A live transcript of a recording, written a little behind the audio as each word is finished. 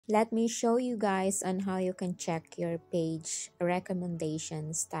let me show you guys on how you can check your page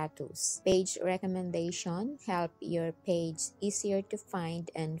recommendation status. Page recommendation help your page easier to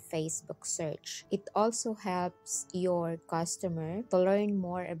find in Facebook search. It also helps your customer to learn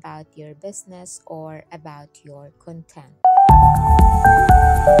more about your business or about your content.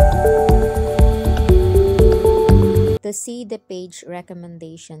 To see the page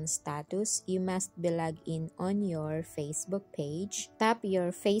recommendation status, you must be logged in on your Facebook page. Tap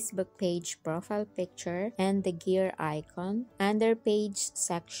your Facebook page profile picture and the gear icon. Under page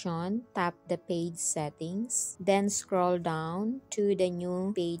section, tap the page settings. Then scroll down to the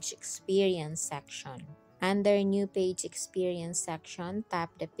new page experience section. Under new page experience section,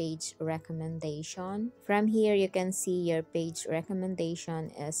 tap the page recommendation. From here, you can see your page recommendation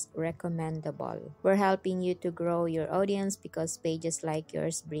is recommendable. We're helping you to grow your audience because pages like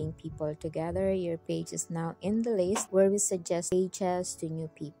yours bring people together. Your page is now in the list where we suggest pages to new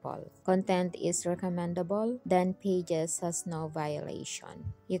people. Content is recommendable, then pages has no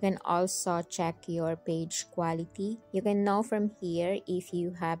violation. You can also check your page quality. You can know from here if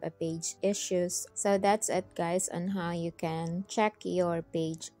you have a page issues. So that's it guys on how you can check your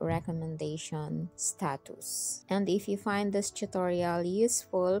page recommendation status. And if you find this tutorial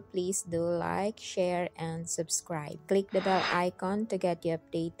useful, please do like, share, and subscribe. Click the bell icon to get you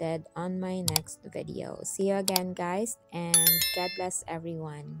updated on my next video. See you again guys, and God bless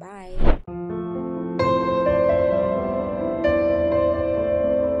everyone. Bye.